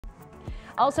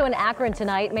Also in Akron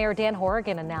tonight, Mayor Dan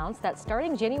Horrigan announced that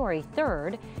starting January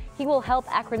 3rd, he will help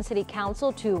Akron City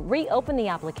Council to reopen the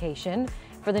application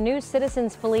for the new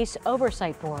Citizens Police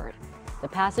Oversight Board. The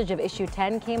passage of Issue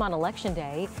 10 came on Election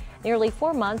Day, nearly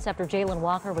 4 months after Jayland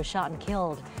Walker was shot and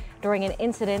killed during an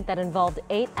incident that involved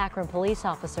 8 Akron police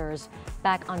officers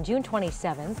back on June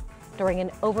 27th during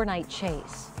an overnight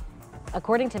chase.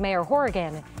 According to Mayor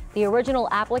Horrigan, the original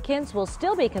applicants will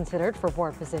still be considered for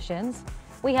board positions.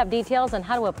 We have details on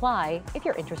how to apply if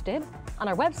you're interested on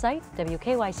our website,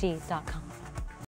 WKYC.com.